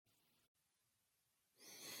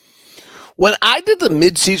When I did the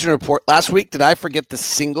midseason report last week, did I forget the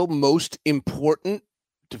single most important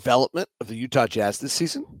development of the Utah Jazz this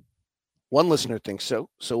season? One listener thinks so,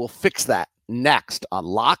 so we'll fix that next on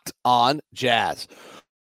Locked On Jazz.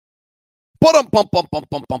 You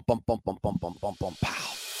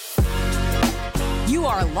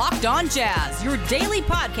are Locked On Jazz, your daily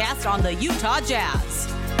podcast on the Utah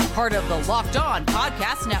Jazz. Part of the Locked On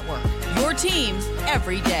Podcast Network, your team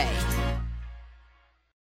every day.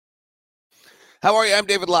 How are you? I'm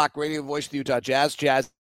David Locke, radio voice of the Utah Jazz,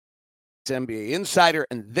 Jazz NBA insider,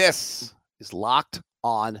 and this is Locked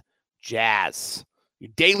On Jazz, your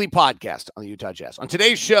daily podcast on the Utah Jazz. On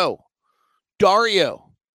today's show,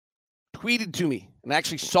 Dario tweeted to me and I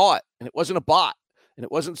actually saw it, and it wasn't a bot, and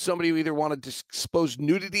it wasn't somebody who either wanted to expose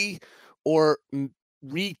nudity or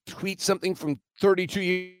retweet something from 32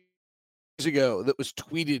 years ago that was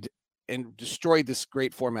tweeted and destroyed this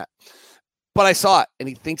great format. But I saw it, and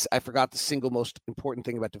he thinks I forgot the single most important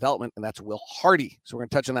thing about development, and that's Will Hardy. So we're going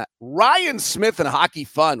to touch on that. Ryan Smith and Hockey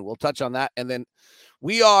Fun, we'll touch on that. And then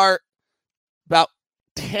we are about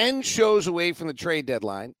 10 shows away from the trade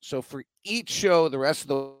deadline. So for each show, the rest of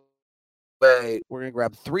the way, we're going to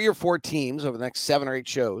grab 3 or 4 teams over the next 7 or 8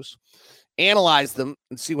 shows, analyze them,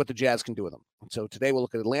 and see what the Jazz can do with them. And so today we'll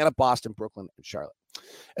look at Atlanta, Boston, Brooklyn, and Charlotte.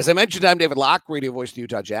 As I mentioned, I'm David Locke, radio voice of the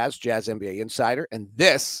Utah Jazz, Jazz NBA insider, and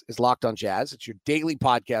this is Locked On Jazz. It's your daily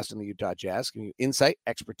podcast on the Utah Jazz, giving you insight,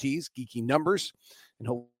 expertise, geeky numbers, and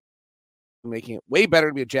hopefully making it way better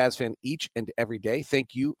to be a Jazz fan each and every day.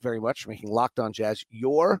 Thank you very much for making Locked On Jazz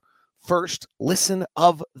your first listen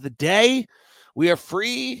of the day. We are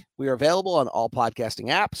free. We are available on all podcasting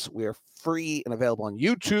apps. We are free and available on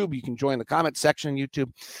YouTube. You can join the comment section on YouTube.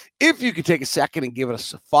 If you could take a second and give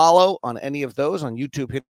us a follow on any of those on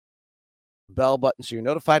YouTube, hit the bell button so you're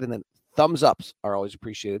notified, and then thumbs ups are always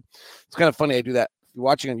appreciated. It's kind of funny I do that. If you're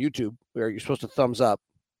watching on YouTube where you're supposed to thumbs up,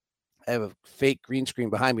 I have a fake green screen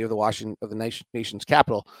behind me of the nation's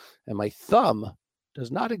capital, and my thumb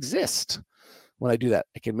does not exist. When I do that,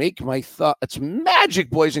 I can make my thumb, it's magic,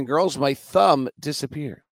 boys and girls, my thumb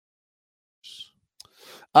disappear.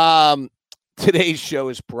 Today's show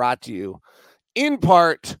is brought to you in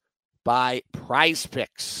part by Prize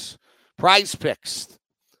Picks. Prize Picks,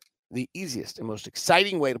 the easiest and most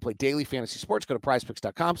exciting way to play daily fantasy sports. Go to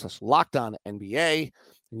prizepicks.com/LockedOnNBA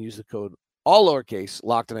and use the code all lowercase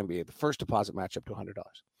LockedOnNBA. The first deposit match up to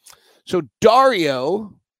 $100. So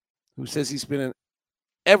Dario, who says he's been an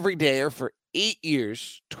everydayer for 8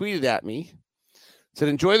 years, tweeted at me, said,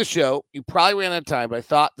 enjoy the show. You probably ran out of time, but I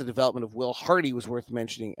thought the development of Will Hardy was worth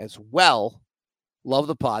mentioning as well. Love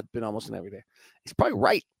the pod, been almost an everyday. He's probably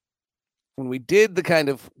right. When we did the kind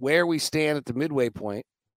of where we stand at the midway point,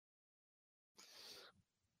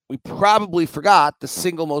 we probably forgot the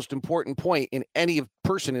single most important point in any of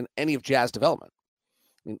Jazz development.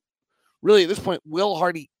 I mean, really, at this point, Will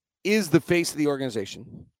Hardy is the face of the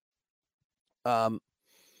organization.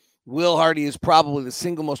 Will Hardy is probably the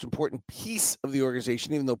single most important piece of the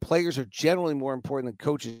organization, even though players are generally more important than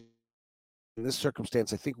coaches. In this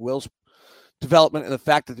circumstance, I think Will's development and the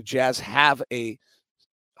fact that the Jazz have a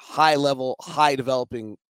high-level,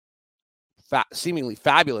 high-developing, seemingly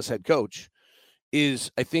fabulous head coach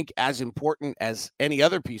is, I think, as important as any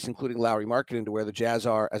other piece, including Lauri Markkanen, to where the Jazz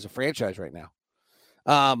are as a franchise right now.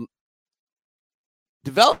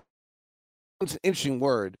 Development is an interesting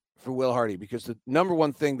word for Will Hardy, because the number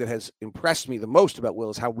one thing that has impressed me the most about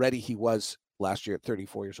Will is how ready he was last year at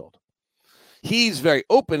 34 years old. He's very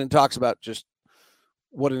open and talks about just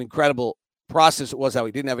what an incredible process it was, how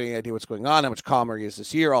he didn't have any idea what's going on, how much calmer he is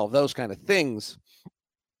this year, all of those kind of things.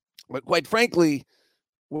 But quite frankly,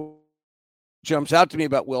 what jumps out to me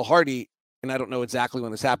about Will Hardy, and I don't know exactly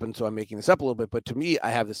when this happened, so I'm making this up a little bit, but to me,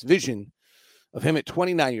 I have this vision of him at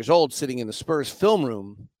 29 years old sitting in the Spurs film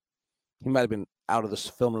room. He might have been out of this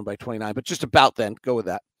film room by 29, but just about then, go with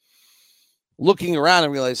that. Looking around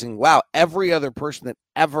and realizing, wow, every other person that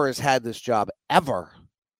ever has had this job ever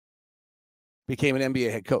became an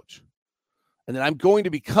NBA head coach. And then I'm going to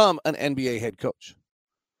become an NBA head coach.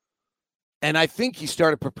 And I think he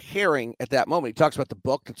started preparing at that moment. He talks about the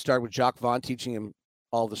book that started with Jacques Vaughn teaching him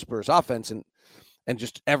all the Spurs offense and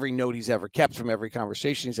just every note he's ever kept from every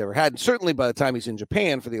conversation he's ever had. And certainly by the time he's in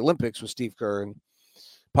Japan for the Olympics with Steve Kerr and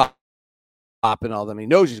Pop and all them, he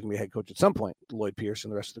knows he's going to be a head coach at some point, Lloyd Pierce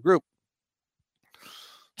and the rest of the group.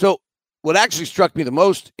 So what actually struck me the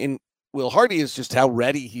most in Will Hardy is just how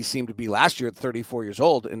ready he seemed to be last year at 34 years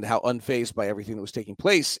old and how unfazed by everything that was taking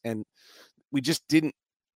place. And we just didn't,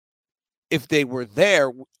 if they were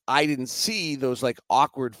there, I didn't see those like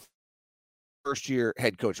awkward first year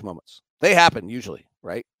head coach moments. They happen usually,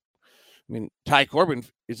 right? I mean, Ty Corbin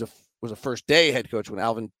is a was a first day head coach when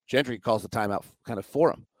Alvin Gentry calls the timeout kind of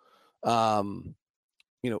for him.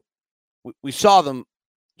 We saw them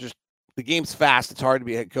just the game's fast. It's hard to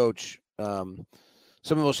be a head coach. Some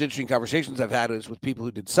of the most interesting conversations I've had is with people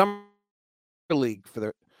who did summer league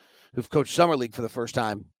who've coached summer league for the first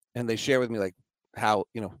time, and they share with me like how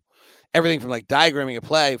everything from like diagramming a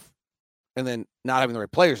play and then not having the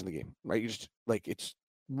right players in the game, right? You just like it's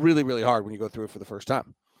really, really hard when you go through it for the first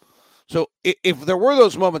time. So if there were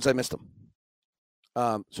those moments, I missed them.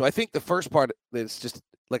 So I think the first part is just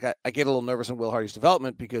like I get a little nervous on Will Hardy's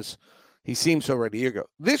development because he seemed so ready a year ago.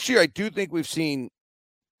 This year, I do think we've seen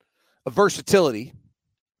a versatility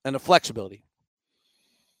and a flexibility.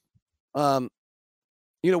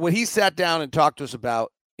 What he sat down and talked to us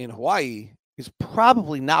about in Hawaii is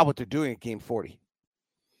probably not what they're doing at Game 40.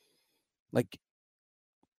 Like,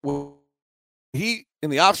 what he, in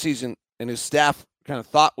the offseason, and his staff kind of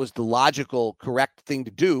thought was the logical, correct thing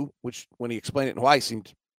to do, which when he explained it in Hawaii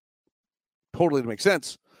seemed totally to make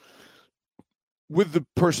sense, with the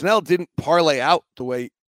personnel didn't parlay out the way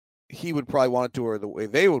he would probably want it to or the way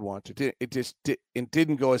they would want it to. It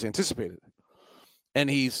didn't go as anticipated. And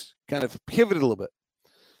he's kind of pivoted a little bit.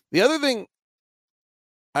 The other thing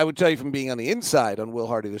I would tell you from being on the inside on Will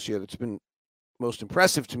Hardy this year that's been most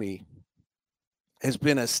impressive to me has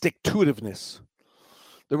been a stick-to-itiveness.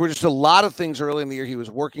 There were just a lot of things early in the year he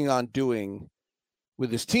was working on doing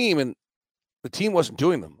with his team, and the team wasn't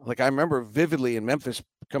doing them. Like, I remember vividly in Memphis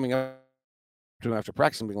coming up to him after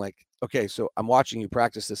practice and being like, okay, so I'm watching you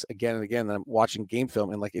practice this again and again, and I'm watching game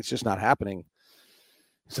film, and like, it's just not happening.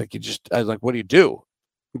 It's like, I was like, what do you do?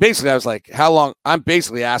 Basically, I was like, how long? I'm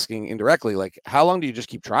basically asking indirectly, like, how long do you just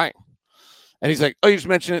keep trying? And he's like, oh, you just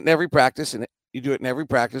mention it in every practice, and you do it in every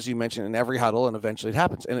practice. You mention it in every huddle, and eventually it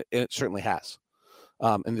happens. And it certainly has.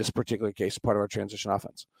 In this particular case, part of our transition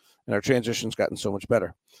offense. And our transition's gotten so much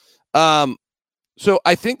better. So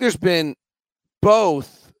I think there's been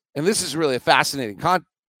both, and this is really a fascinating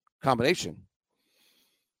combination,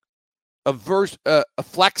 a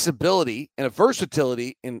flexibility and a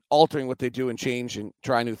versatility in altering what they do and change and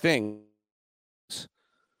try new things,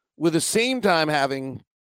 with the same time having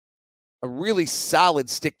a really solid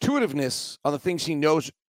stick-to-itiveness on the things he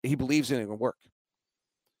knows he believes in and can work.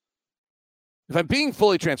 If I'm being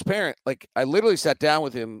fully transparent, like I literally sat down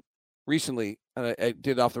with him recently, and I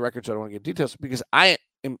did it off the record, so I don't want to get details, because I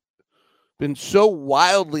am been so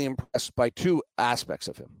wildly impressed by two aspects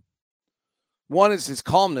of him. One is his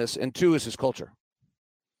calmness, and two is his culture.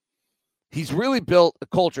 He's really built a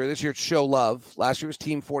culture. This year it's Show Love. Last year was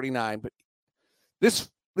Team 49, but this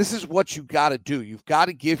is what you got to do. You've got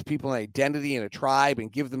to give people an identity and a tribe and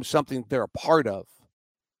give them something they're a part of,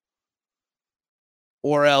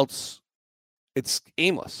 or else it's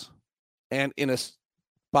aimless. And in a,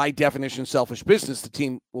 by definition, selfish business, the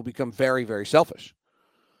team will become very, very selfish.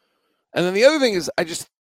 And then the other thing is, I just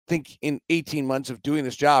think in 18 months of doing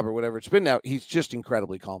this job or whatever it's been now, he's just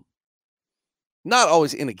incredibly calm. Not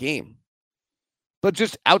always in a game, but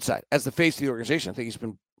just outside as the face of the organization. I think he's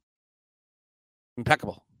been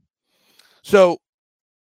impeccable. So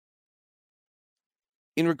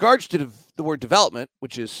in regards to the word development,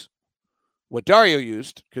 which is what Dario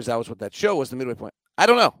used, because that was what that show was, the midway point, I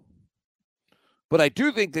don't know. But I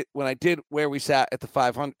do think that when I did where we sat at the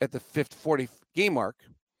 500 at the 40 game mark,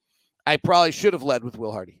 I probably should have led with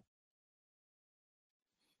Will Hardy,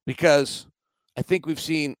 because I think we've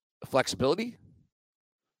seen a flexibility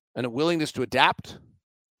and a willingness to adapt.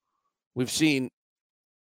 We've seen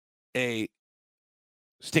a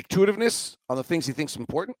stick-to-itiveness on the things he thinks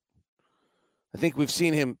important. I think we've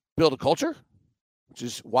seen him build a culture, which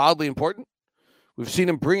is wildly important. We've seen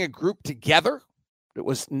him bring a group together that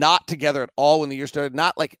was not together at all when the year started,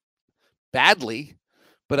 not like badly,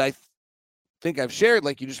 but I think I've shared,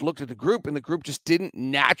 like, you just looked at the group and the group just didn't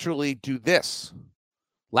naturally do this.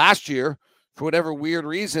 Last year, for whatever weird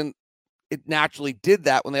reason, it naturally did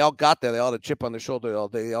that when they all got there. They all had a chip on their shoulder.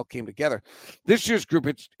 They all came together. This year's group,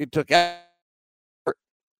 it took effort.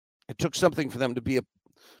 It took something for them to be a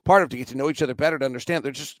part of, to get to know each other better, to understand.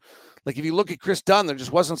 They're just, like, if you look at Chris Dunn, there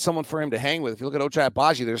just wasn't someone for him to hang with. If you look at Ochai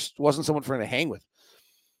Agbaji, there wasn't someone for him to hang with.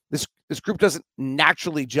 This group doesn't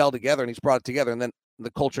naturally gel together, and he's brought it together, and then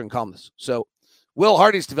the culture and calmness. So Will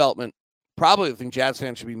Hardy's development, probably the thing Jazz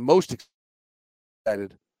fans should be most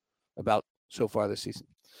excited about so far this season.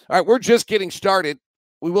 All right, we're just getting started.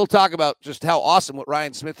 We will talk about just how awesome what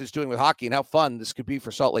Ryan Smith is doing with hockey and how fun this could be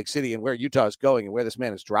for Salt Lake City and where Utah is going and where this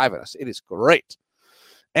man is driving us. It is great.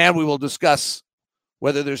 And we will discuss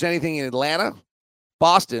whether there's anything in Atlanta,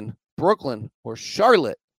 Boston, Brooklyn, or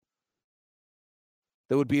Charlotte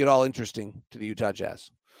that would be at all interesting to the Utah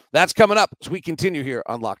Jazz. That's coming up as we continue here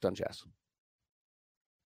on Locked on Jazz.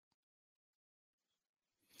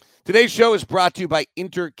 Today's show is brought to you by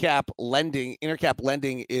Intercap Lending. Intercap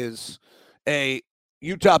Lending is a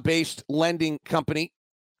Utah-based lending company,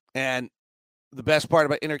 and the best part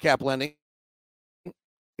about Intercap Lending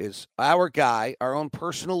is our guy, our own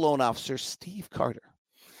personal loan officer, Steve Carter.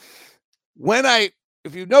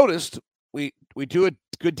 If you noticed, we do a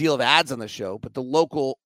good deal of ads on the show, but the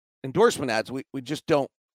local endorsement ads, we just don't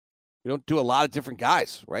do a lot of different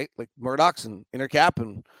guys, right? Like Murdoch's and Intercap,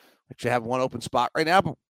 and actually have one open spot right now,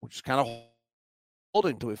 but we're just kind of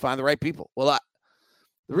holding until we find the right people. Well,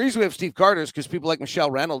 the reason we have Steve Carter is because people like Michelle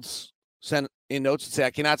Reynolds send in notes and say,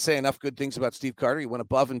 I cannot say enough good things about Steve Carter. He went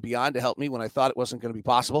above and beyond to help me when I thought it wasn't going to be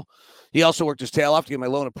possible. He also worked his tail off to get my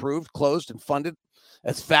loan approved, closed, and funded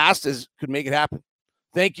as fast as could make it happen.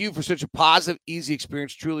 Thank you for such a positive, easy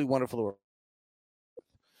experience. Truly wonderful to work.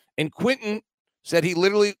 And Quentin said we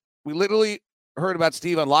literally heard about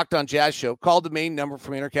Steve on Locked on Jazz show, called the main number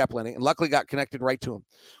from Intercap Lending, and luckily got connected right to him.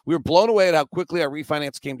 We were blown away at how quickly our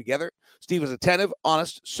refinance came together. Steve was attentive,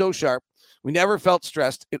 honest, so sharp. We never felt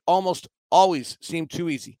stressed. It almost always seemed too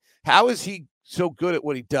easy. How is he so good at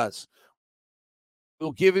what he does?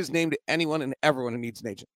 He'll give his name to anyone and everyone who needs an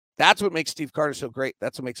agent. That's what makes Steve Carter so great.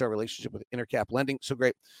 That's what makes our relationship with Intercap Lending so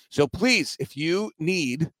great. So please, if you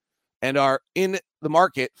need and are in the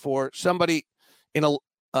market for somebody in a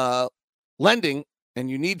lending and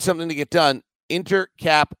you need something to get done,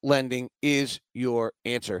 Intercap Lending is your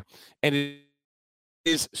answer. And it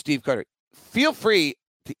is Steve Carter. Feel free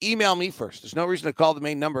to email me first. There's no reason to call the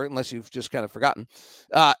main number unless you've just kind of forgotten.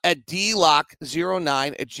 At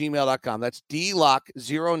dlock09@gmail.com. That's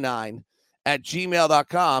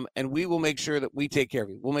dlock09@gmail.com. And we will make sure that we take care of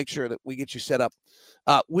you. We'll make sure that we get you set up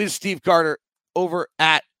with Steve Carter over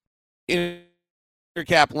at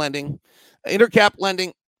Intercap Lending. Intercap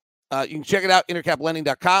Lending. You can check it out,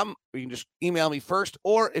 intercaplending.com, or you can just email me first.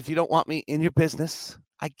 Or if you don't want me in your business,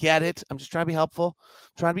 I get it. I'm just trying to be helpful,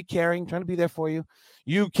 trying to be caring, trying to be there for you.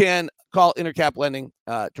 You can call Intercap Lending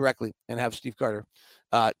directly and have Steve Carter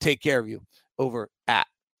take care of you over at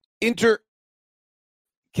Intercap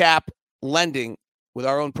Lending with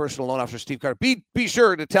our own personal loan officer, Steve Carter. Be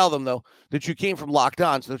sure to tell them, though, that you came from Locked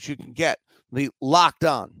On so that you can get the Locked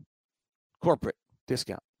On corporate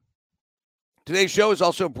discount. Today's show is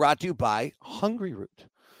also brought to you by Hungry Root.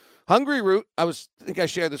 Hungry Root, I think I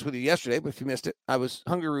shared this with you yesterday, but if you missed it,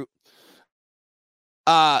 Hungry Root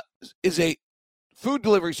is a food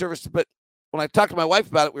delivery service. But when I talked to my wife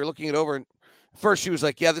about it, we were looking it over, and first she was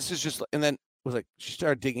like, yeah, this is just, and then was like, she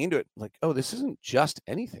started digging into it. Like, oh, this isn't just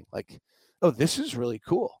anything. Like, oh, this is really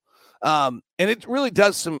cool. And it really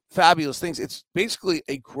does some fabulous things. It's basically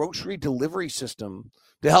a grocery delivery system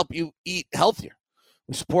to help you eat healthier.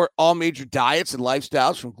 We support all major diets and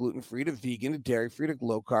lifestyles, from gluten-free to vegan to dairy-free to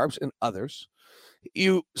low carbs and others.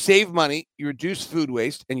 You save money, you reduce food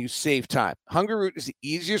waste, and you save time. Hungry Root is the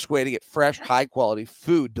easiest way to get fresh, high-quality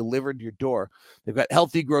food delivered to your door. They've got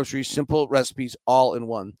healthy groceries, simple recipes, all in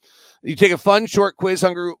one. You take a fun, short quiz.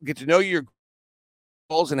 Hungry Root will get to know your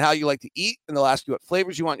goals and how you like to eat, and they'll ask you what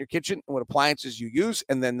flavors you want in your kitchen and what appliances you use,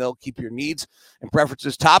 and then they'll keep your needs and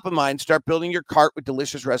preferences top of mind. Start building your cart with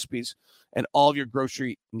delicious recipes and all of your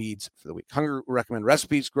grocery needs for the week. Hungry Root will recommend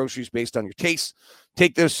recipes, groceries based on your tastes.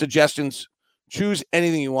 Take those suggestions, choose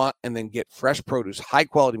anything you want, and then get fresh produce,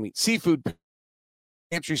 high-quality meat, seafood,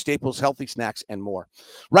 pantry staples, healthy snacks, and more.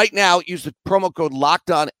 Right now, use the promo code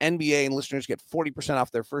LOCKEDONNBA, and listeners get 40% off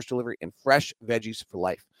their first delivery and fresh veggies for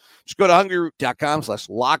life. Just go to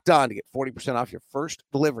hungryroot.com/lockedon to get 40% off your first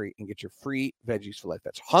delivery and get your free veggies for life.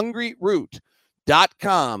 That's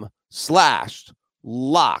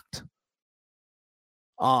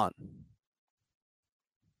hungryroot.com/lockedon.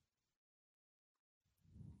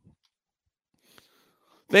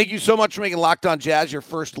 Thank you so much for making Locked On Jazz your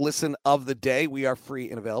first listen of the day. We are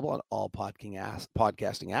free and available on all podcasting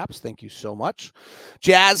apps. Thank you so much.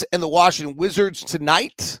 Jazz and the Washington Wizards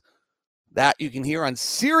tonight. That you can hear on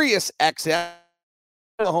Sirius XM.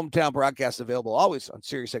 The hometown broadcast available always on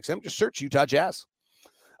Sirius XM. Just search Utah Jazz.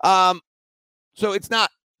 So it's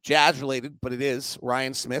not Jazz related, but it is.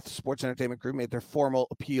 Ryan Smith, Sports Entertainment Group, made their formal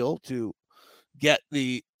appeal to get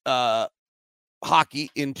the hockey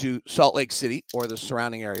into Salt Lake City or the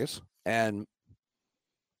surrounding areas. And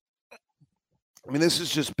I mean, this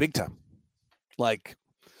is just big time. Like,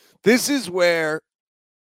 this is where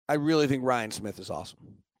I really think Ryan Smith is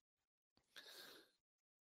awesome.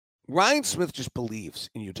 Ryan Smith just believes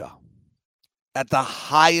in Utah at the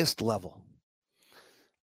highest level.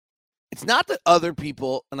 It's not that other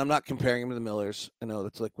people, and I'm not comparing him to the Millers. I know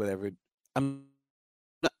that's like whatever. I'm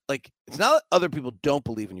like, it's not that other people don't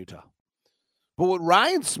believe in Utah. But what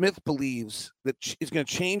Ryan Smith believes that is going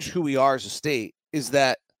to change who we are as a state is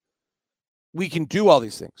that we can do all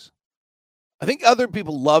these things. I think other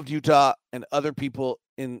people loved Utah and other people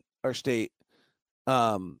in our state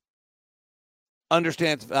understand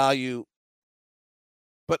its value.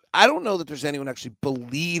 But I don't know that there's anyone who actually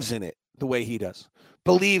believes in it the way he does.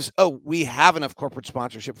 Believes, oh, we have enough corporate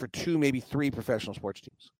sponsorship for 2, maybe 3 professional sports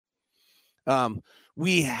teams.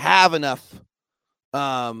 We have enough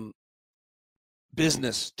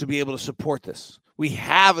business to be able to support this. We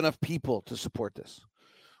have enough people to support this.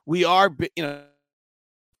 We are,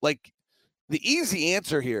 like, the easy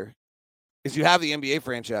answer here is you have the NBA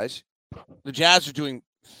franchise. The Jazz are doing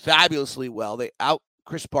fabulously well.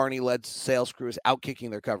 Chris Barney-led sales crew is outkicking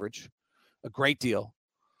their coverage a great deal.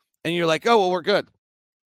 And you're like, oh, well, we're good.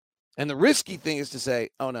 And the risky thing is to say,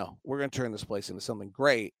 oh, no, we're going to turn this place into something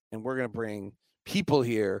great, and we're going to bring people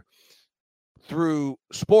here through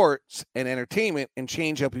sports and entertainment and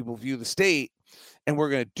change how people view the state. And we're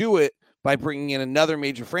going to do it by bringing in another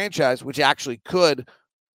major franchise, which actually could,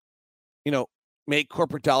 make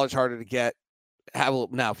corporate dollars harder to get.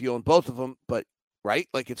 Now, if you own both of them, but right,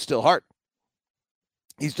 like, it's still hard.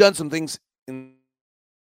 He's done some things in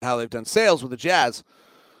how they've done sales with the Jazz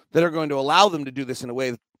that are going to allow them to do this in a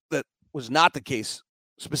way that was not the case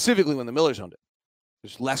specifically when the Millers owned it.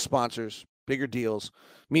 There's less sponsors, bigger deals,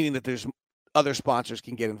 meaning that there's other sponsors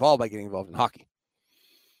can get involved by getting involved in hockey.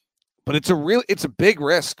 But it's a big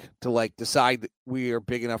risk to, like, decide that we are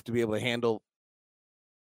big enough to be able to handle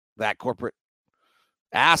that corporate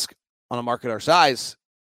ask on a market our size,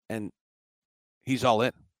 and he's all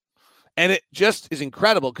in. And it just is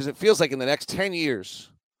incredible because it feels like in the next 10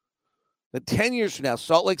 years, that 10 years from now,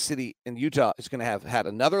 Salt Lake City and Utah is going to have had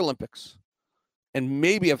another Olympics and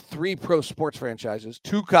maybe have 3 pro sports franchises,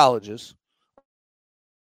 2 colleges,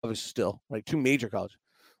 still, like 2 major colleges.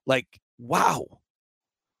 Like, wow.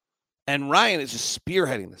 And Ryan is just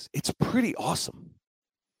spearheading this. It's pretty awesome.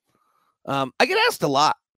 I get asked a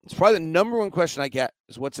lot. It's probably the number one question I get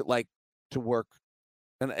is, what's it like to work?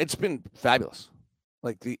 And it's been fabulous.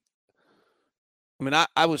 Like,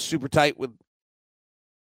 I was super tight with,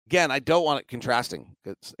 again, I don't want it contrasting.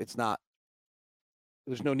 It's not,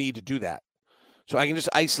 there's no need to do that. So I can just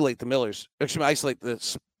isolate the Millers. Actually, isolate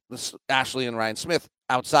this Ashley and Ryan Smith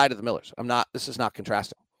outside of the Millers. This is not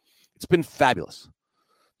contrasting. It's been fabulous.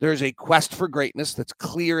 There's a quest for greatness that's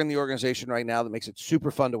clear in the organization right now that makes it super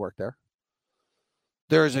fun to work there.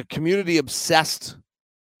 There is a community-obsessed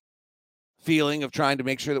feeling of trying to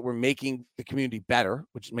make sure that we're making the community better,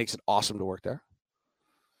 which makes it awesome to work there.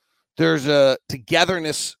 There's a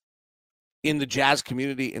togetherness in the Jazz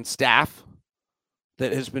community and staff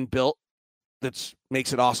that has been built that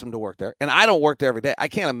makes it awesome to work there. And I don't work there every day. I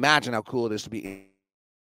can't imagine how cool it is to be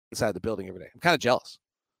inside the building every day. I'm kind of jealous.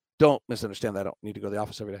 Don't misunderstand that. I don't need to go to the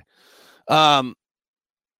office every day.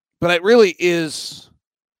 But it really is,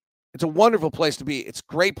 it's a wonderful place to be. It's a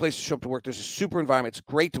great place to show up to work. There's a super environment. It's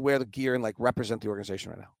great to wear the gear and, like, represent the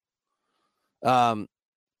organization right now.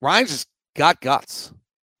 Ryan's just got guts.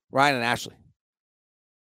 Ryan and Ashley.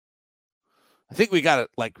 I think we got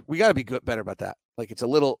to be better about that. Like, it's a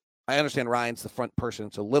little, I understand Ryan's the front person.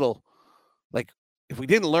 It's a little, like, if we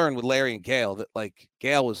didn't learn with Larry and Gail that, like,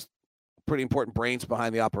 Gail was pretty important brains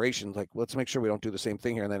behind the operation, like, let's make sure we don't do the same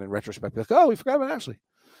thing here. And then in retrospect, be like, oh, we forgot about Ashley.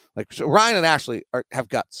 Like, so Ryan and Ashley have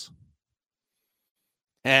guts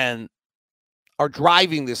and are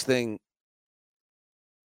driving this thing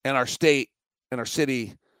and our state and our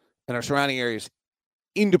city and our surrounding areas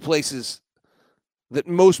into places that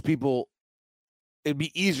most people, it'd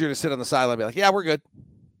be easier to sit on the sideline and be like, yeah, we're good.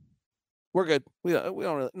 We're good. We don't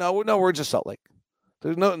really, no, we're just Salt Lake.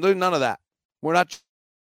 There's none of that. We're not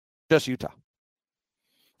just Utah.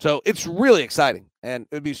 So it's really exciting, and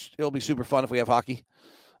it'll be super fun if we have hockey.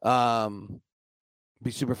 It'd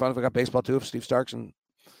be super fun if we got baseball too, if Steve Starks and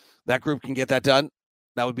that group can get that done.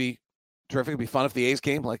 That would be terrific. It'd be fun if the A's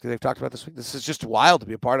came, like they've talked about this week. This is just wild to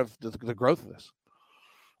be a part of the growth of this.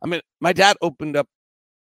 I mean, my dad opened up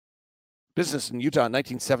business in Utah in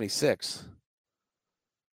 1976.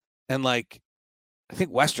 And, like, I think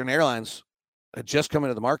Western Airlines had just come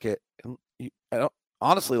into the market. And I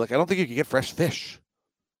don't think you could get fresh fish.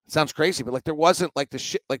 It sounds crazy, but, like, there wasn't, like,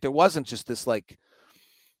 there wasn't just this, like,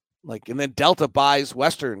 and then Delta buys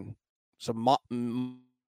Western, some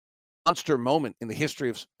monster moment in the history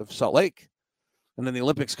of Salt Lake. And then the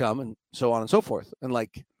Olympics come and so on and so forth. And,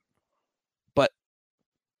 like,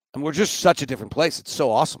 and we're just such a different place. It's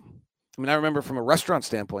so awesome. I mean, I remember from a restaurant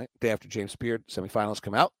standpoint, day after James Beard semifinals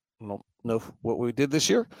come out, I don't know what we did this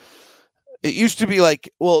year. It used to be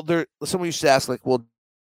like, well, someone used to ask, like, well,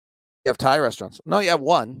 have Thai restaurants. No, you have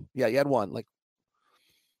one. Yeah, you had one. Like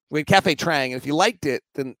we had Cafe Trang, and if you liked it,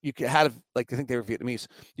 then you could had I think they were Vietnamese.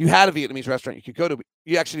 You had a Vietnamese restaurant you could go to. But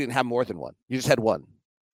you actually didn't have more than one. You just had one.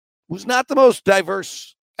 It was not the most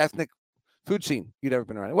diverse ethnic food scene you'd ever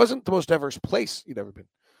been around. It wasn't the most diverse place you'd ever been.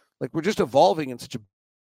 Like we're just evolving in such a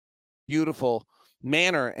beautiful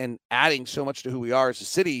manner and adding so much to who we are as a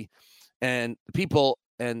city and the people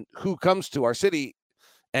and who comes to our city.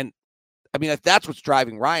 And I mean, that's what's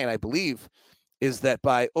driving Ryan, I believe, is that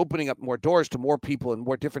by opening up more doors to more people and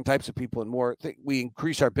more different types of people and more, we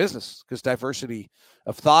increase our business because diversity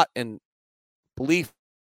of thought and belief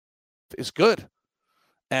is good.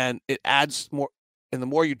 And it adds more. And the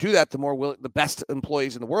more you do that, the more the best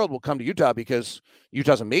employees in the world will come to Utah because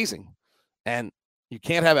Utah's amazing. And you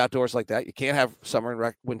can't have outdoors like that. You can't have summer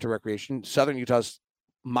and winter recreation. Southern Utah's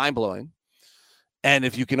mind-blowing. And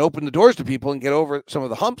if you can open the doors to people and get over some of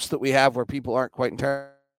the humps that we have where people aren't quite entirely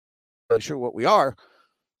sure what we are,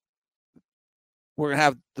 we're going to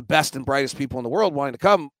have the best and brightest people in the world wanting to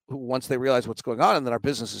come who, once they realize what's going on, and then our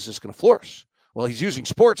business is just going to flourish. Well, he's using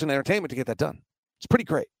sports and entertainment to get that done. It's pretty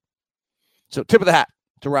great. So tip of the hat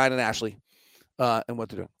to Ryan and Ashley and what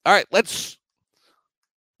they're doing. All right, let's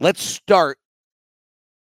start.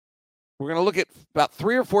 We're going to look at about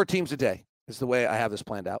 3 or 4 teams a day is the way I have this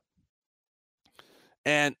planned out.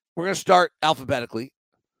 And we're going to start alphabetically.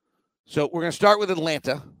 So we're going to start with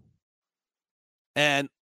Atlanta. And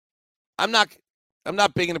I'm not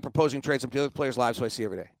big into proposing trades. I'm dealing with players' lives, so I see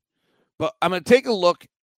every day. But I'm going to take a look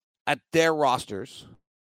at their rosters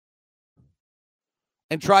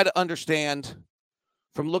and try to understand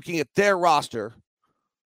from looking at their roster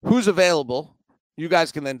who's available. You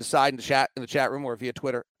guys can then decide in the chat room or via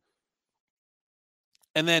Twitter.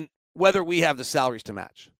 And then whether we have the salaries to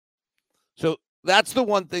match. So that's the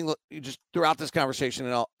one thing that you just throughout this conversation,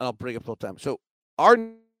 and I'll bring up the whole time. So our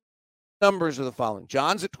numbers are the following.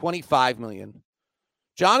 John's at $25 million.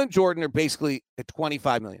 John and Jordan are basically at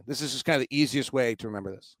 $25 million. This is just kind of the easiest way to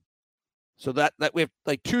remember this. So that we have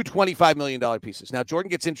like 2 $25 million pieces. Now Jordan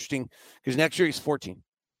gets interesting because next year he's 14.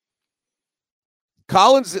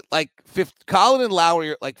 Colin's at like 15. Colin and Lowry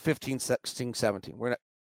are at like 15, 16, 17. We're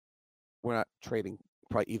not trading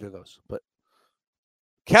probably either of those. But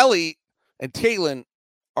Kelly and Taylen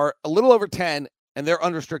are a little over 10, and they're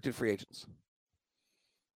unrestricted free agents.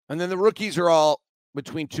 And then the rookies are all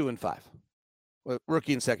between 2 and 5,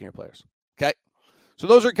 rookie and second-year players. Okay? So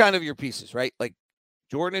those are kind of your pieces, right? Like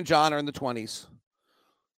Jordan and John are in the 20s.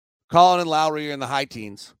 Colin and Lowry are in the high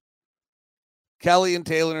teens. Kelly and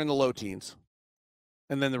Taylen are in the low teens.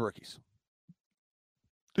 And then the rookies.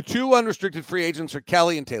 The 2 unrestricted free agents are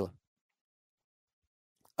Kelly and Taylen.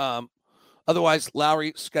 Otherwise,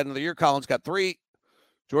 Lowry's got another year. Colin's got 3.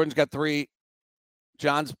 Jordan's got 3.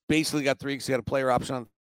 John's basically got 3 because he got a player option on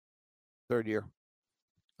the 3rd year.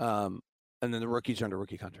 And then the rookies are under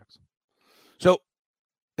rookie contracts. So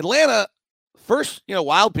Atlanta, first,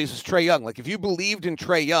 wild piece is Trae Young. Like if you believed in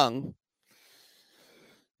Trae Young,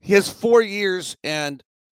 he has 4 years and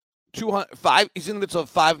 205. He's in the midst of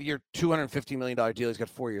a 5-year, $250 million deal. He's got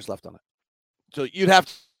 4 years left on it. So you'd have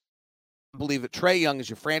to believe that Trae Young is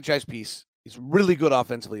your franchise piece. He's really good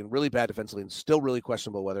offensively and really bad defensively and still really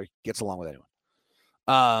questionable whether he gets along with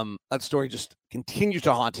anyone. That story just continues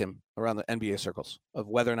to haunt him around the NBA circles of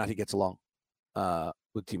whether or not he gets along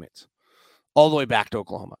with teammates all the way back to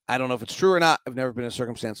Oklahoma. I don't know if it's true or not. I've never been in a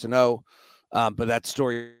circumstance to know, but that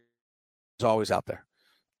story is always out there.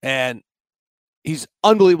 And he's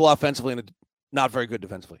unbelievable offensively and not very good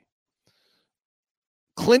defensively.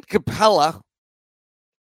 Clint Capella,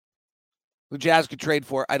 the Jazz could trade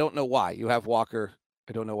for. I don't know why. You have Walker.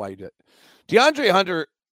 I don't know why you did it. DeAndre Hunter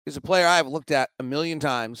is a player I've looked at a million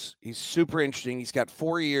times. He's super interesting. He's got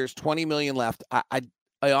 4 years, $20 million left. I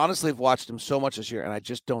honestly have watched him so much this year, and I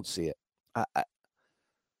just don't see it.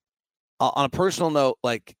 On a personal note,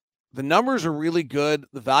 like the numbers are really good.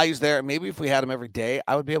 The value's there. Maybe if we had him every day,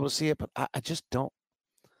 I would be able to see it, but I just don't.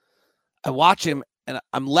 I watch him, and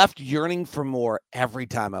I'm left yearning for more every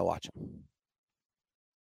time I watch him.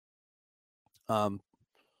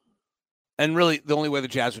 And really, the only way the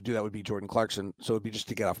Jazz would do that would be Jordan Clarkson. So it would be just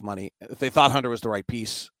to get off money. If they thought Hunter was the right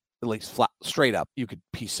piece, at least straight up, you could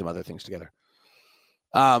piece some other things together.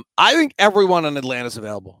 I think everyone in Atlanta is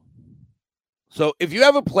available. So if you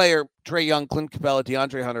have a player, Trae Young, Clint Capella,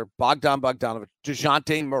 DeAndre Hunter, Bogdan Bogdanovic,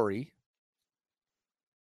 DeJounte Murray,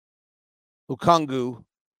 Okongwu,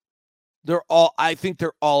 I think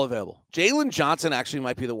they're all available. Jalen Johnson actually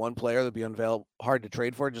might be the one player that'd be hard to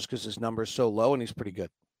trade for just because his number is so low and he's pretty good.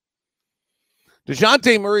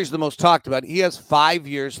 DeJounte Murray is the most talked about. He has 5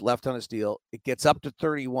 years left on his deal. It gets up to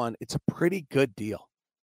 31. It's a pretty good deal.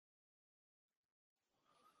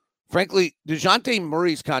 Frankly, DeJounte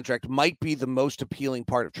Murray's contract might be the most appealing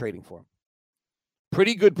part of trading for him.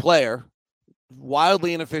 Pretty good player,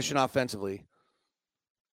 wildly inefficient offensively.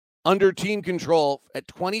 Under team control at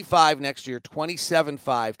 25 next year,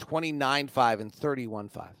 27.5, 29.5, and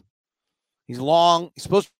 31.5. He's long. He's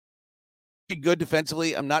supposed to be good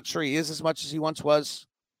defensively. I'm not sure he is as much as he once was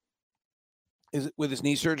with his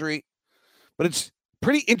knee surgery. But it's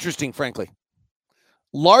pretty interesting, frankly.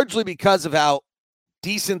 Largely because of how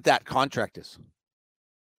decent that contract is.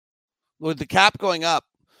 With the cap going up,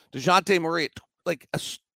 DeJounte Murray, like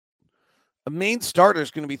a main starter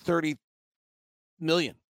is going to be $30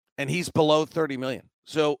 million. And he's below $30 million.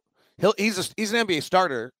 So he's an NBA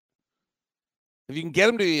starter. If you can get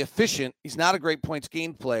him to be efficient, he's not a great points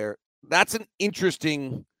gained player. That's an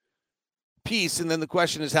interesting piece. And then the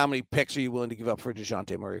question is, how many picks are you willing to give up for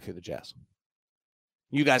DeJounte Murray if you're the Jazz?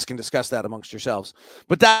 You guys can discuss that amongst yourselves.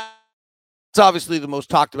 But that's obviously the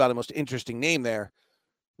most talked about and most interesting name there.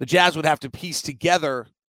 The Jazz would have to piece together,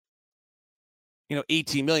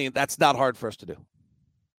 $18 million. That's not hard for us to do.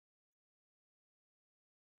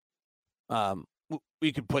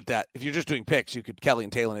 We could put that, if you're just doing picks, you could Kelly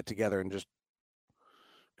and Taylor it together and just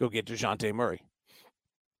go get DeJounte Murray.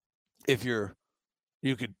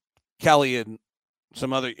 You could Kelly and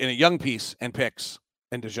some other in a young piece and picks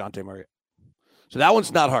and DeJounte Murray. So that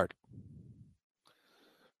one's not hard.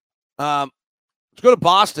 Let's go to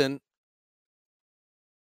Boston.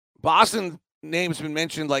 Boston name's been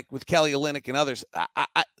mentioned like with Kelly Olynyk and others.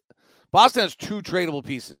 Boston has two tradable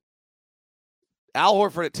pieces. Al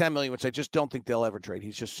Horford at $10 million, which I just don't think they'll ever trade.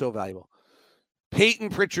 He's just so valuable. Peyton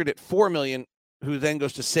Pritchard at $4 million, who then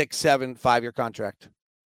goes to 6, 7, 5-year contract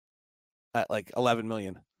at like $11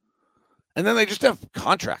 million. And then they just have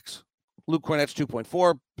contracts. Luke Cornett's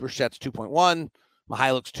 2.4, Brissett's 2.1,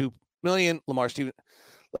 Mihailuk's $2 million, Lamar Stevens.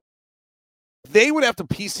 They would have to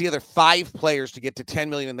piece together 5 players to get to $10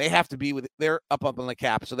 million, and they have to be they're up on the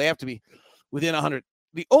cap, so they have to be within 100.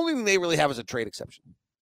 The only thing they really have is a trade exception.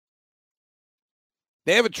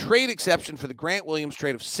 They have a trade exception for the Grant Williams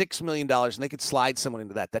trade of $6 million, and they could slide someone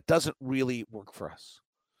into that. That doesn't really work for us.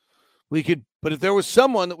 But if there was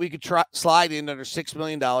someone that we could slide in under $6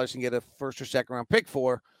 million and get a first or second round pick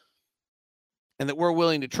for, and that we're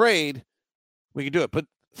willing to trade, we could do it. But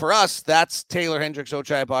for us, that's Taylor Hendricks,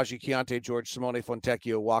 Ochai Agbaji, Keontae George, Simone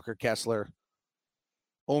Fontecchio, Walker Kessler,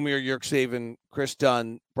 Omer Yurtseven, Chris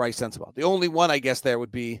Dunn, Bryce Sensabaugh. The only one, I guess, there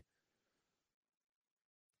would be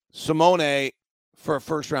Simone for a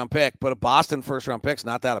first-round pick, but a Boston first-round pick's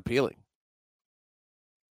not that appealing.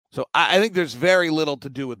 So I think there's very little to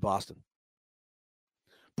do with Boston.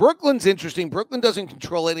 Brooklyn's interesting. Brooklyn doesn't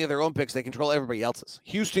control any of their own picks. They control everybody else's.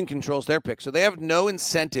 Houston controls their picks, so they have no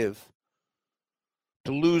incentive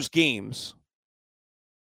to lose games.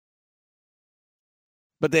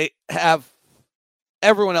 But they have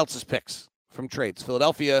everyone else's picks from trades.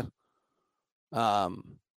 Philadelphia,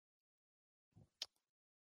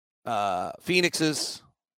 Phoenix's,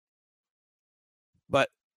 but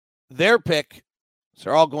their picks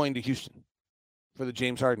are all going to Houston for the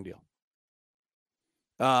James Harden deal.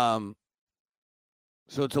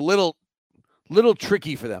 So it's a little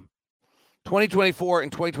tricky for them. 2024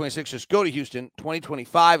 and 2026 just go to Houston.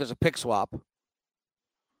 2025 is a pick swap.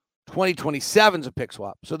 2027 is a pick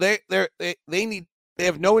swap. So they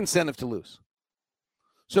have no incentive to lose.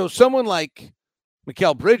 So someone like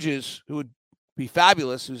Mikal Bridges, who would be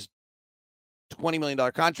fabulous, who's $20 million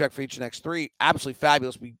contract for each of the next 3, absolutely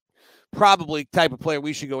fabulous. We probably type of player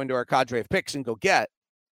we should go into our cadre of picks and go get.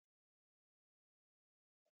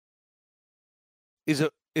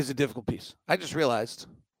 Is a difficult piece. I just realized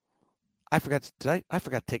I forgot to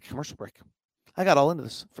take a commercial break. I got all into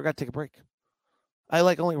this. Forgot to take a break. I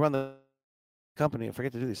only run the company. I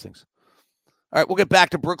forget to do these things. All right, we'll get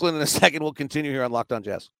back to Brooklyn in a second. We'll continue here on Locked On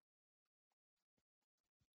Jazz.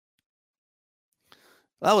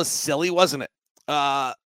 That was silly, wasn't it?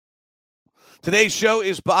 Today's show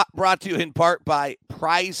is brought to you in part by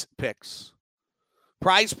Prize Picks.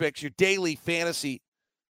 Prize Picks, your daily fantasy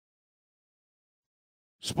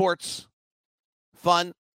sports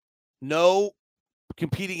fun. No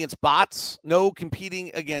competing against bots. No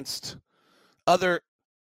competing against other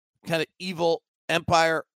kind of evil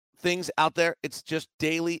empire things out there. It's just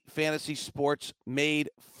daily fantasy sports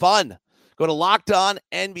made fun. Go to Locked On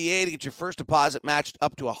NBA to get your first deposit matched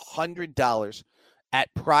up to $100 at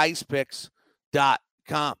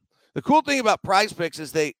prizepicks.com. The cool thing about Prize Picks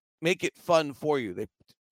is they make it fun for you. They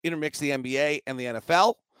intermix the NBA and the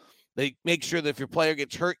NFL. They make sure that if your player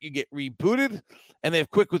gets hurt, you get rebooted. And they have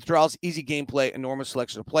quick withdrawals, easy gameplay, enormous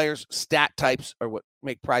selection of players. Stat types are what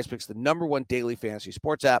make Prize Picks the #1 daily fantasy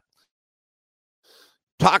sports app.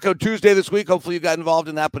 Taco Tuesday this week. Hopefully you got involved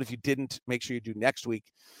in that, but if you didn't, make sure you do next week.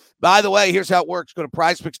 By the way, here's how it works. Go to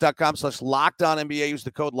prizepicks.com/LockedOnNBA. Use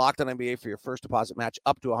the code LockedOnNBA for your first deposit match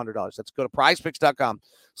up to $100. Let's go to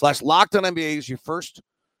prizepicks.com/LockedOnNBA. Use your first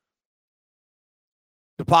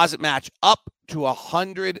deposit match up to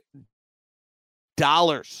 $100.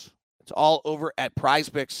 It's all over at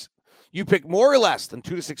PrizePicks. You pick more or less than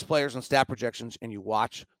 2 to 6 players on stat projections, and you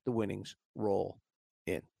watch the winnings roll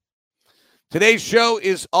in. Today's show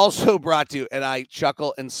is also brought to you, and I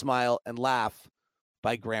chuckle and smile and laugh,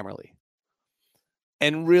 by Grammarly.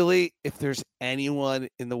 And really, if there's anyone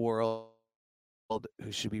in the world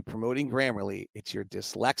who should be promoting Grammarly, it's your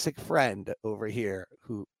dyslexic friend over here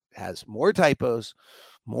who has more typos,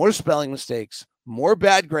 more spelling mistakes, more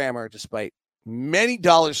bad grammar, despite many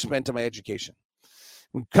dollars spent on my education.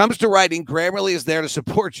 When it comes to writing, Grammarly is there to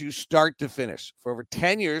support you start to finish. For over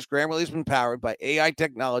 10 years, Grammarly has been powered by AI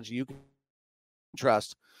technology you can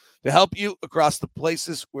trust to help you across the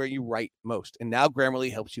places where you write most. And now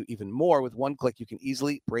Grammarly helps you even more. With one click, you can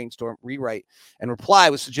easily brainstorm, rewrite, and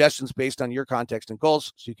reply with suggestions based on your context and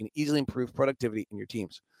goals, so you can easily improve productivity in your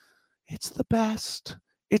teams. It's the best.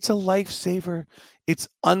 It's a lifesaver. It's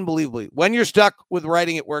unbelievable. When you're stuck with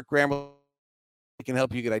writing at work, Grammarly can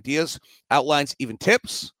help you get ideas, outlines, even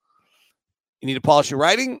tips. You need to polish your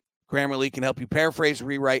writing? Grammarly can help you paraphrase,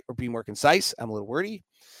 rewrite, or be more concise. I'm a little wordy.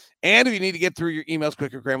 And if you need to get through your emails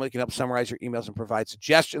quicker, Grammarly can help summarize your emails and provide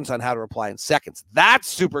suggestions on how to reply in seconds. That's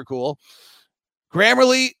super cool.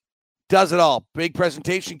 Grammarly does it all. Big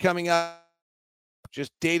presentation coming up,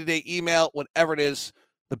 just day-to-day email, whatever it is.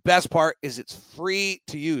 The best part is it's free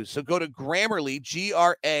to use. So go to Grammarly,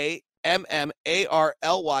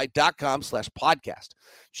 GRAMMARLY.com/podcast.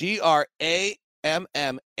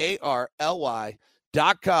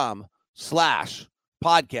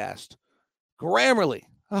 GRAMMARLY.com/podcast. Grammarly.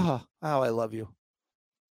 Oh, I love you.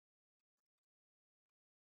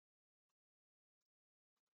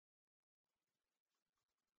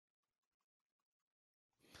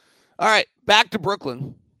 All right, back to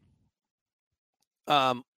Brooklyn.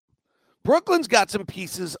 Brooklyn's got some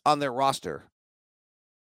pieces on their roster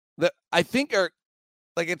that I think are,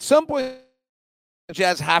 like, at some point, the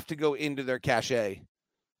Jazz have to go into their cachet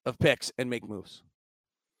of picks and make moves.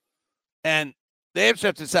 And they have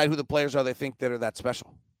to decide who the players are they think that are that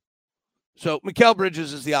special. So Mikal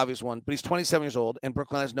Bridges is the obvious one, but he's 27 years old, and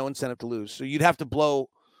Brooklyn has no incentive to lose. So you'd have to blow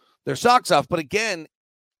their socks off. But again,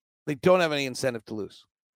 they don't have any incentive to lose.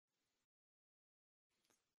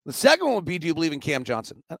 The second one would be, do you believe in Cam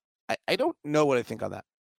Johnson? I don't know what I think on that.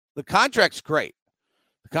 The contract's great.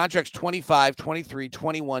 The contract's 25, 23,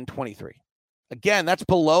 21, 23. Again, that's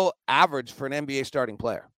below average for an NBA starting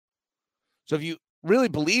player. So if you really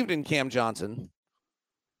believed in Cam Johnson,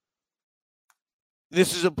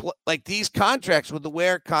 this is like these contracts with the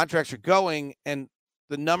where contracts are going and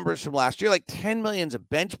the numbers from last year, like 10 million is a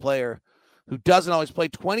bench player who doesn't always play.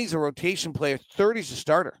 20 is a rotation player. 30 is a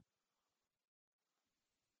starter.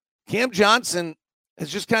 Cam Johnson has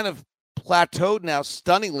just kind of plateaued now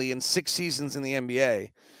stunningly in 6 seasons in the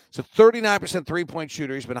NBA. So 39% three-point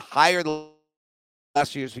shooter. He's been higher the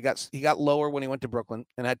last years. He got lower when he went to Brooklyn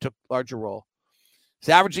and had took larger role. He's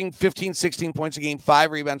averaging 15, 16 points a game,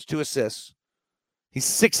 5 rebounds, 2 assists. He's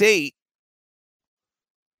 6'8",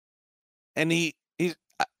 and he's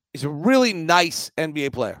a really nice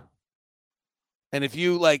NBA player. And if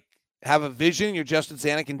you have a vision, you're Justin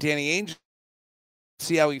Zanuck and Danny Ainge,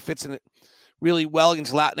 see how he fits in it really well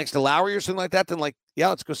against next to Lowry or something like that, then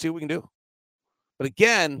let's go see what we can do. But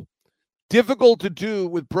again, difficult to do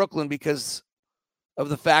with Brooklyn because of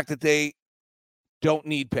the fact that they don't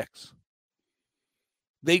need picks.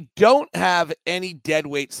 They don't have any dead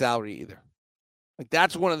weight salary either.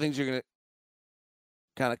 That's one of the things you're going to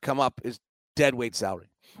kind of come up is dead weight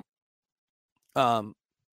salary.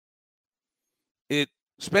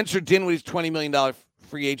 Spencer Dinwiddie's $20 million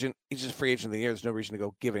free agent. He's just free agent of the year. There's no reason to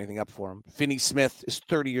go give anything up for him. Finney Smith is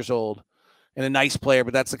 30 years old and a nice player,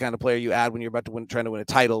 but that's the kind of player you add when you're about to trying to win a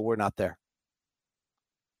title. We're not there.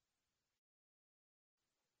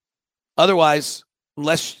 Otherwise,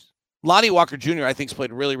 unless Lonnie Walker Jr., I think, has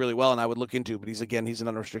played really, really well, and I would look into, but he's an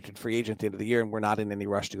unrestricted free agent at the end of the year, and we're not in any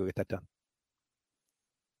rush to go get that done.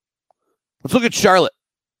 Let's look at Charlotte.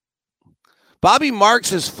 Bobby Marks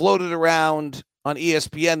has floated around on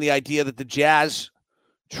ESPN the idea that the Jazz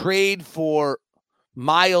trade for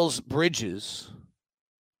Miles Bridges,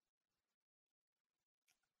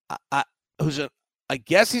 I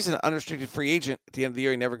guess he's an unrestricted free agent at the end of the year.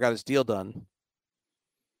 He never got his deal done.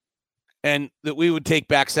 And that we would take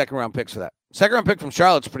back second-round picks for that. Second-round pick from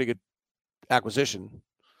Charlotte's a pretty good acquisition.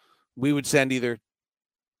 We would send either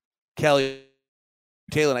Kelly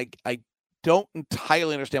Taylor. I don't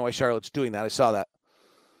entirely understand why Charlotte's doing that. I saw that.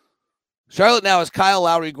 Charlotte now has Kyle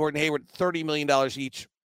Lowry and Gordon Hayward, $30 million each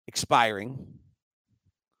expiring.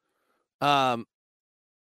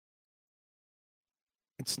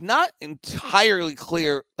 It's not entirely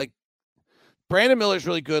clear. Like, Brandon Miller's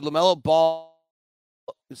really good. LaMelo Ball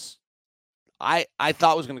is, I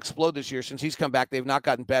thought was going to explode this year. Since he's come back, they've not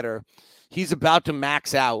gotten better. He's about to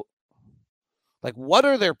max out. Like, what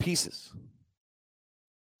are their pieces?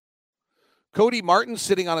 Cody Martin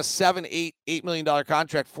sitting on a $8 million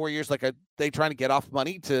contract, 4 years. Like, are they trying to get off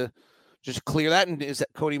money to just clear that? And is that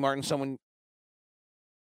Cody Martin someone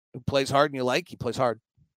who plays hard and you like? He plays hard.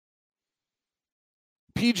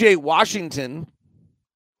 PJ Washington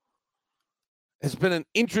has been an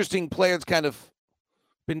interesting player. It's kind of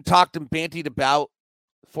been talked and bantied about.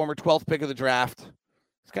 Former 12th pick of the draft.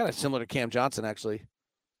 It's kind of similar to Cam Johnson, actually.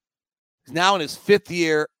 He's now in his 5th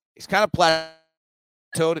year. He's kind of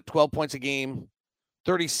plateaued at 12 points a game,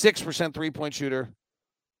 36% three-point shooter.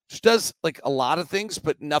 Just does like a lot of things,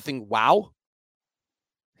 but nothing wow.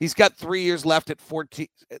 He's got 3 years left at 14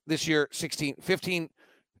 this year, 16, 15,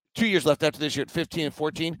 2 years left after this year at 15 and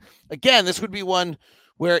 14. Again, this would be one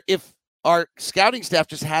where if our scouting staff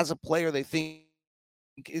just has a player they think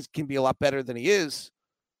can be a lot better than he is,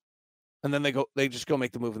 and then they just go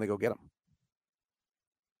make the move and they go get him.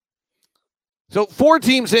 So 4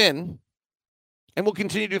 teams in, and we'll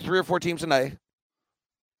continue to do 3 or 4 teams a night.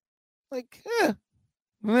 Like,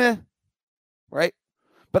 right?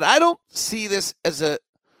 But I don't see this as a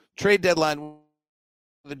trade deadline.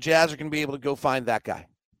 The Jazz are going to be able to go find that guy.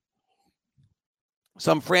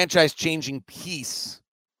 Some franchise-changing piece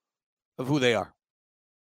of who they are.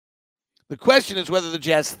 The question is whether the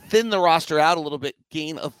Jazz thin the roster out a little bit,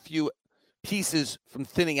 gain a few pieces from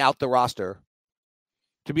thinning out the roster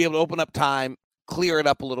to be able to open up time, clear it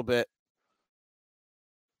up a little bit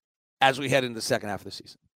as we head into the second half of the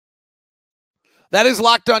season. That is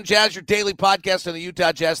Locked On Jazz, your daily podcast on the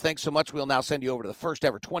Utah Jazz. Thanks so much. We'll now send you over to the first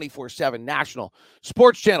ever 24/7 national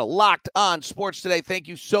sports channel, Locked On Sports Today. Thank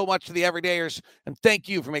you so much to the everydayers, and thank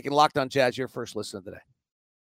you for making Locked On Jazz your first listen of the day.